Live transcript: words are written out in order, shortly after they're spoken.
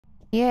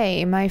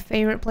Yay, my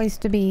favorite place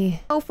to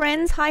be. Hello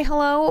friends, hi,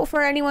 hello.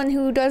 For anyone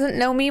who doesn't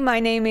know me, my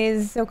name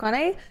is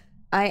Sokanei.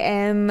 I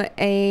am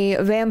a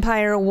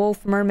vampire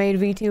wolf mermaid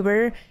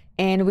VTuber,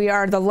 and we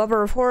are the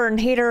lover of horror and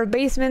hater of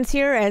basements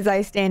here as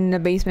I stand in a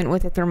basement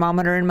with a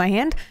thermometer in my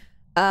hand.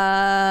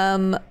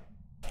 And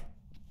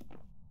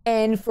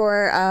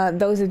for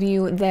those of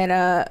you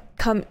that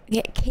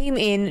came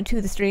in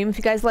to the stream, if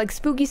you guys like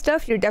spooky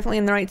stuff, you're definitely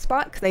in the right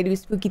spot because I do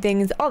spooky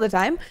things all the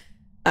time.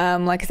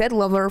 Like I said,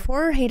 lover of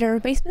horror, hater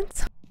of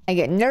basements. I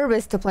get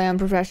nervous to play on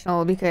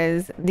professional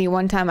because the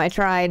one time I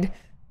tried,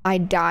 I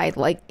died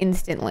like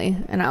instantly,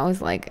 and I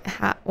was like,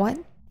 what?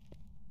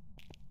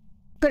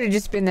 Could have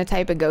just been the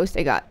type of ghost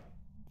I got.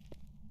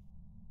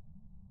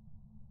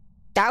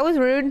 That was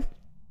rude.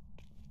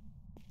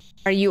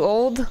 Are you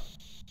old?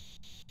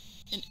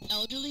 An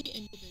elderly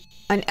individual.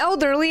 An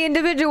elderly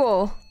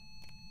individual!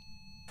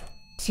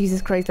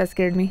 Jesus Christ, that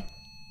scared me.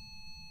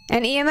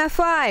 And EMF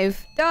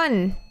 5.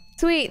 Done.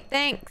 Sweet,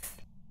 thanks.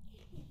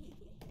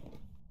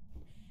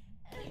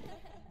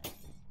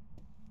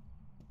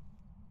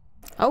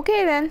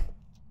 Okay then.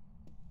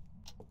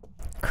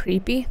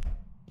 Creepy.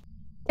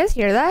 Just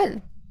hear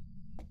that?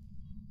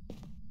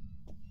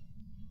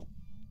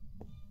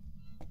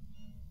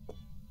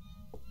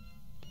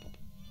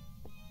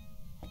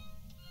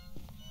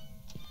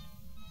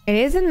 It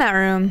is in that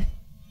room.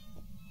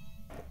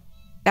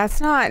 That's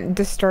not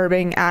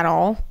disturbing at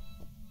all.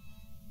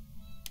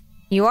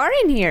 You are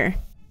in here.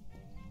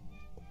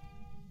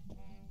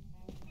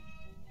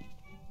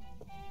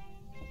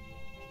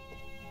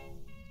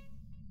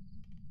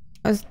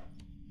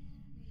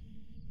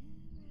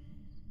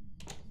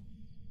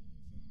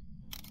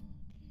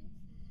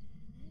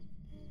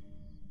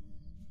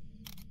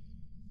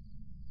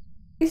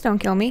 Please don't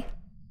kill me.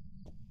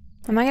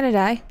 Am I gonna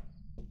die?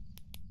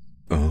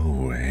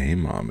 Oh, hey,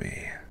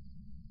 mommy.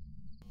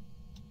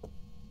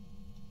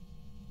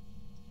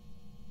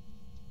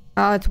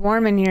 Oh, it's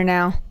warm in here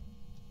now.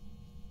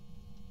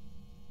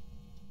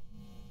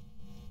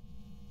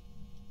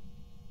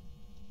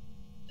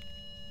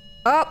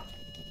 Oh!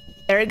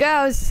 There it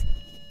goes.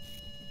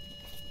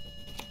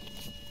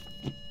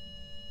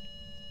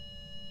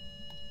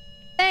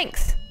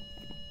 Thanks.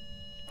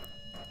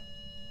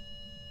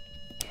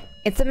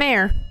 It's a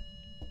mare.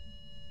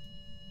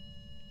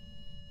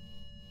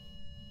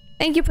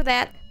 Thank you for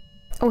that.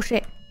 Oh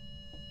shit.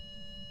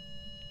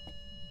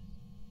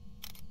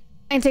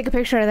 I can take a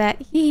picture of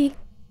that. Hee.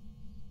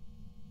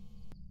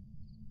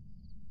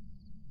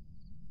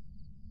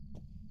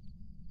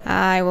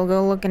 I will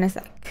go look in a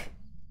sec.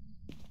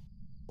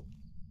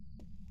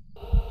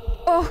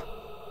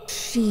 Oh!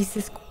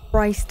 Jesus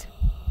Christ.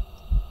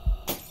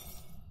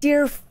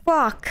 Dear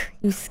fuck.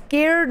 You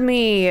scared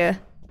me.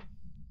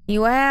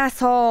 You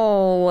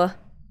asshole.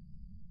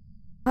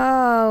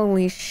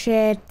 Holy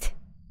shit.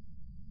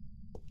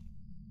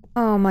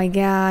 Oh my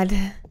god.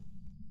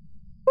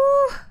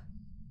 Ooh.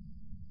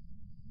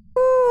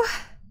 Ooh.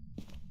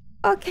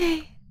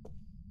 Okay.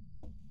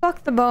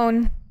 Fuck the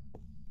bone.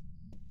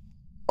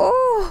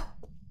 Oh.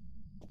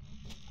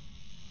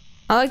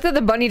 I like that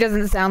the bunny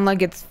doesn't sound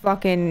like it's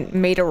fucking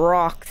made of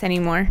rocks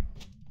anymore.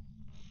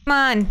 Come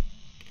on.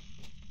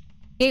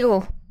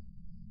 Giggle.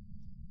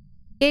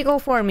 Giggle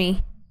for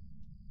me.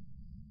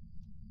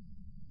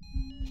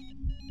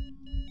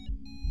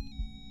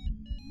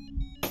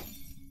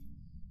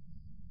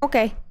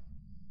 Okay.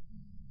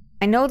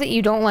 I know that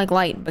you don't like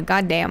light, but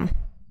goddamn.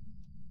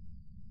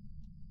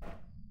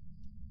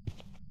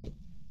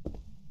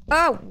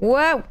 Oh,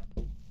 whoa!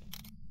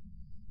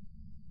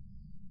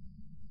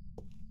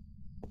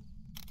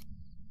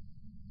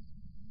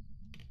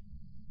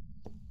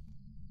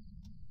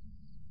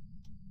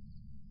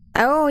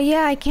 Oh,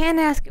 yeah, I can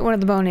ask it where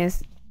the bone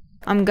is.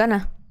 I'm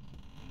gonna.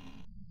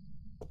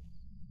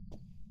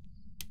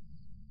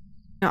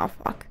 Oh,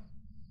 fuck.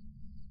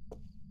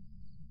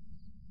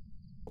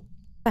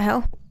 What the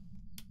hell?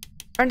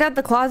 Turned out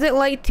the closet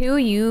light too,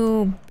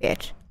 you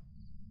bitch.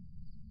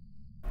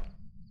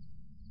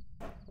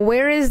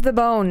 Where is the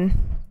bone?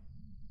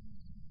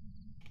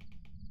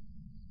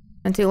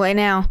 It's too late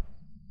now.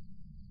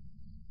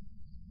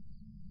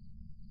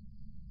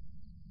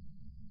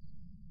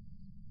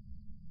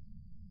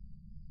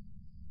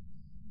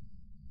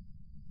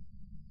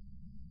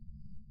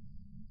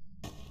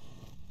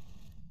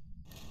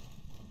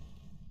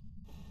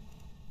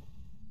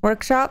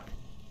 Workshop?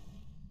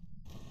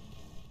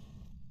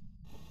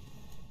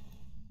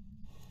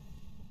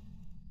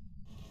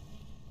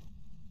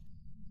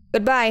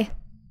 Goodbye.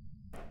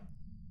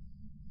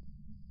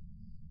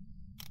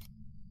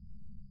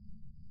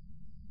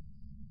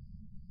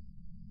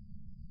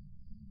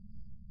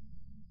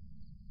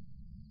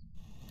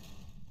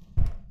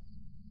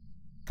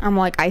 I'm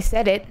like, I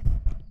said it.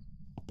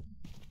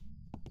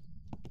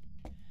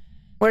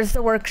 Where's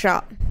the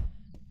workshop?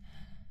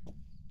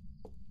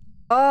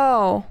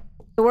 Oh,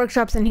 the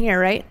workshop's in here,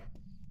 right?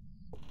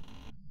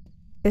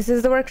 This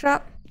is the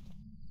workshop?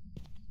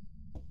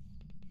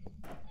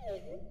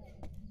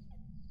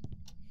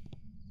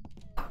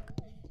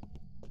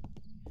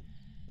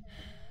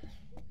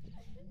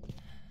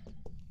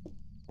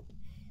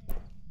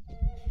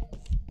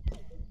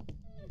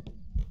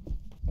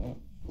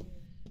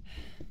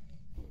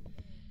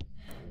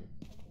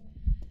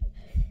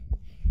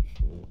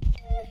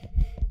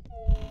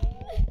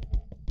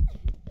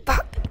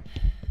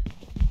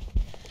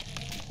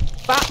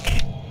 Fuck.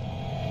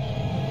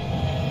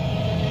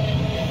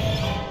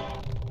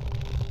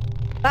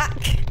 Fuck.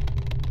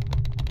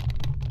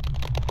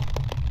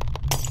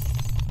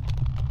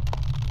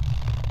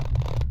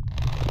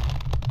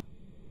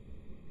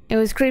 It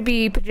was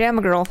creepy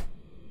pajama girl.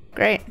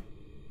 Great.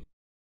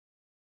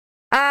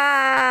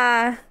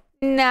 Ah,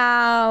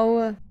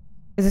 no.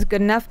 Is this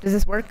good enough? Does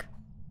this work?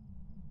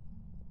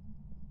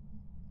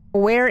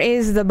 Where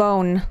is the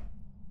bone?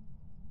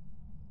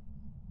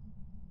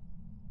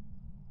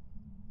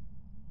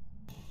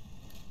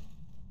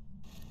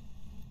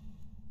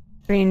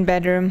 Green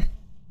bedroom.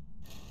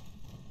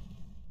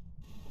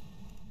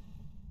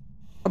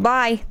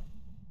 Bye-bye.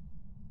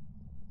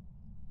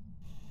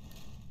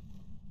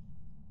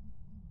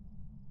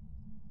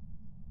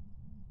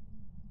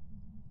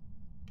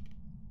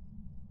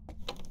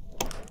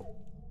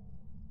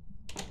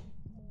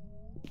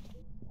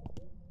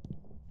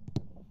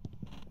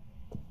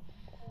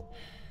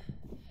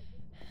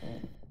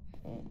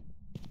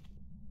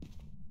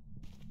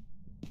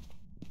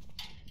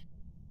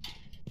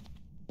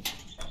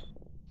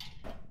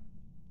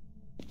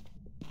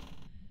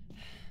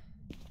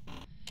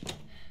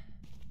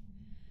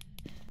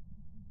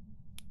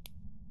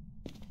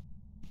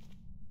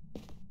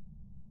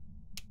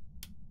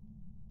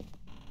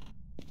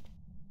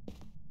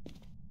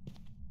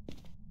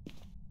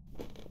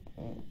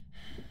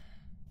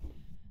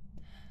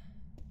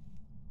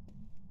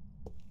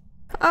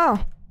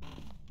 Oh.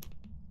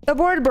 The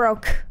board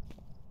broke.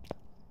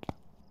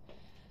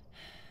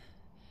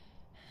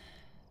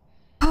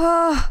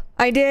 Oh,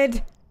 I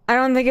did. I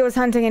don't think it was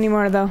hunting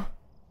anymore, though.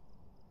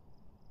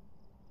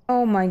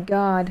 Oh my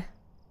god.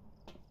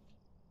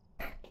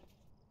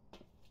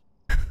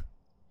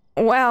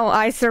 Well,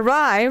 I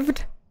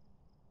survived.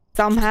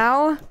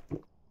 Somehow.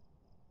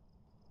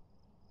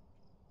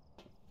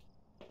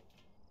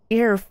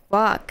 Dear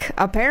fuck.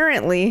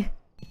 Apparently.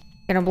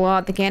 Gonna blow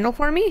out the candle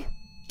for me?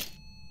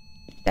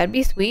 That'd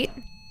be sweet.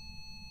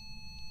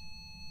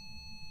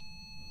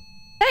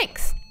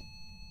 Thanks.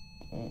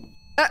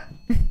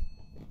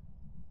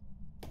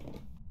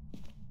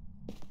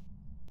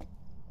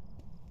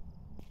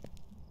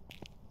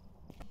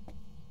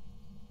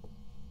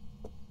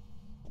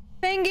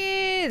 Thing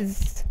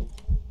is,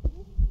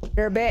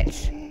 you're a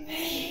bitch.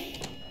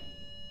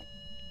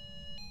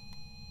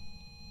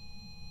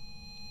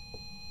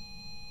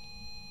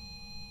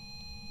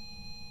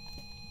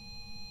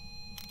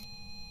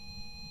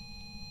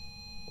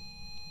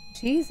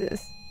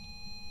 Jesus.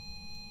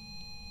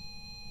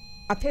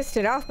 I pissed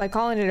it off by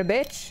calling it a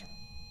bitch.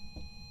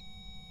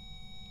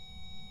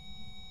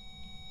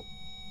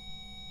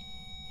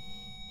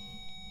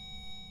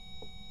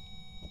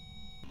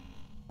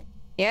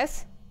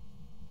 Yes?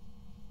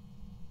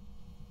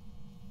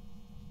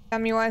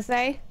 Something you want to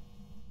say?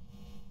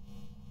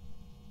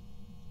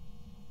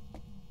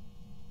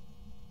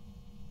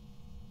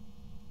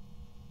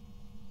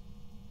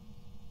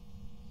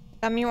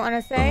 Something you want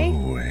to say?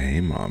 Oh, hey,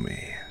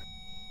 Mommy.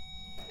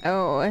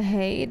 Oh,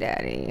 hey,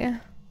 Daddy.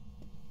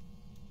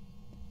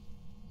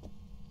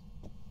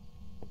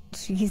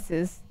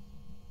 Jesus.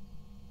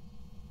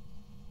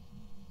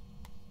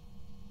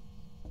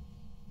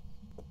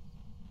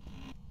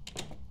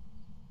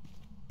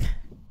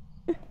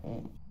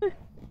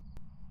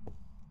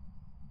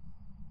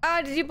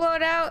 Oh, did you blow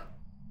it out?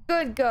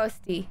 Good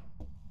ghosty.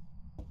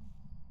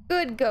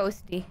 Good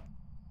ghosty.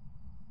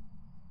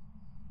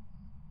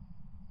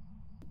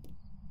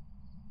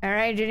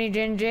 Alright, Ginny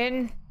Gin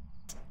Gin.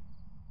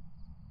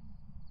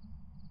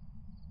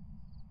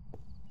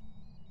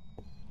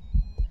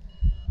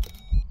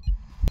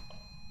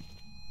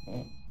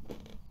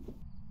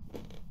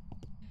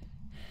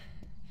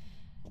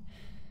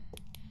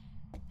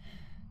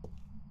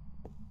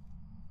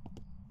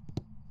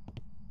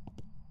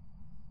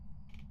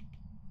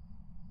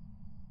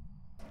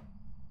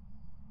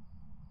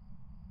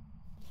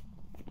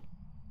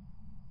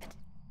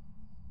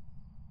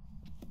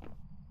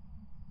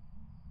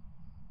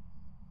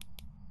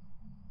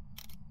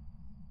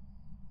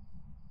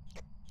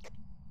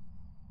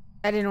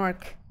 That didn't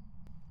work.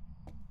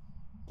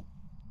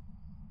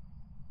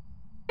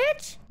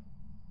 Bitch!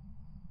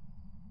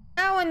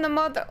 Now in the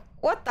mother...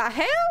 What the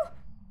hell?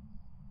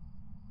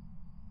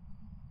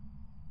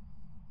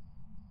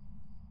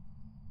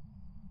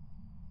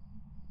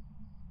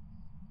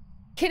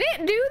 Can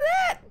it do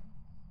that?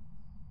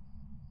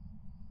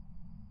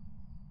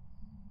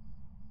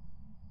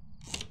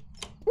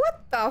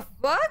 What the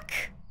fuck?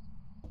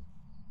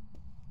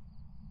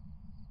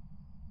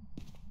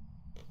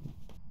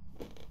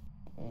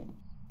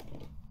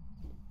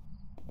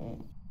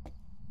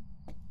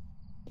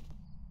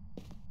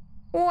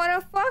 What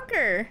a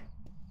fucker.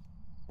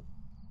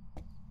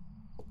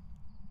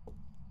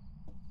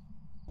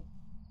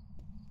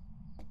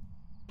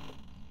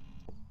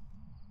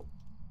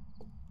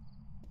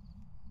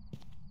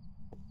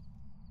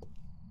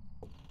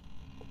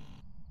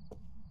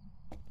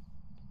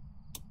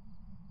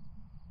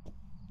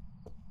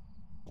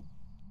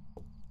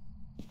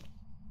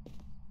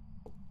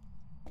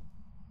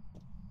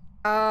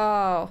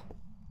 Oh.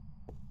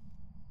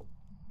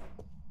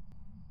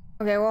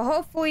 Okay, well,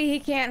 hopefully he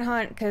can't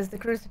hunt because the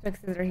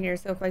crucifixes are here.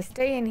 So if I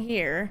stay in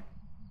here,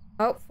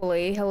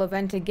 hopefully he'll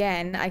event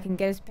again. I can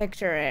get his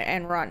picture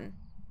and run.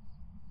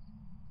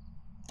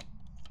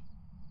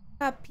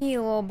 Up here,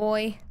 little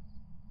boy.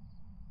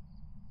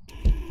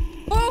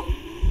 Oh!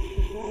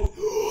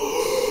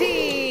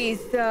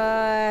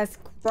 Jesus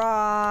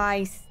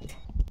Christ.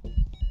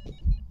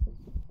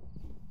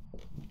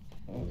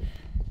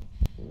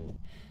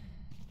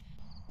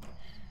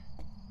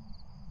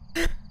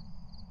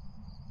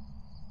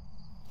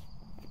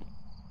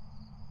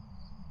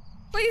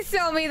 Please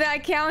tell me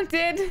that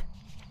counted.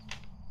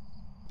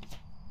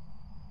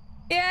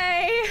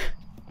 Yay!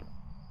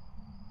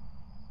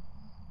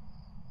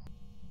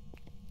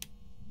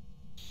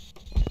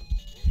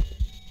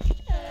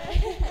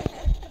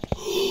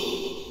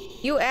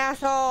 You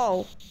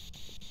asshole!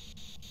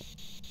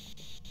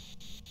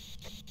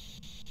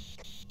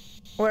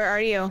 Where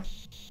are you?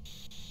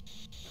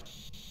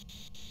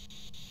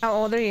 How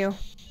old are you?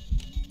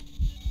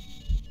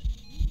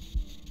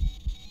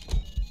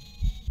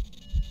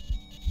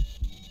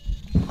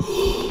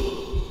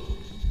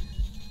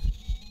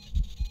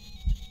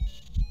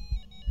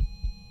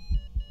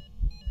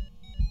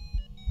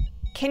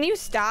 Can you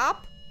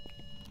stop?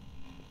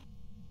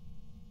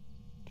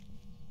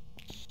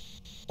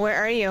 Where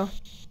are you?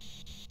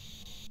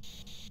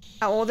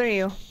 How old are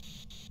you?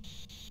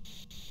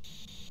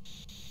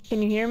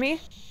 Can you hear me?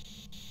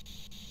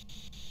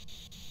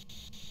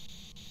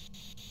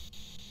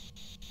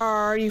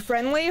 Are you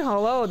friendly?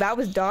 Hello, that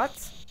was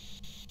Dots.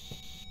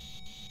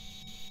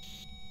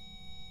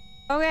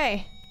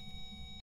 Okay.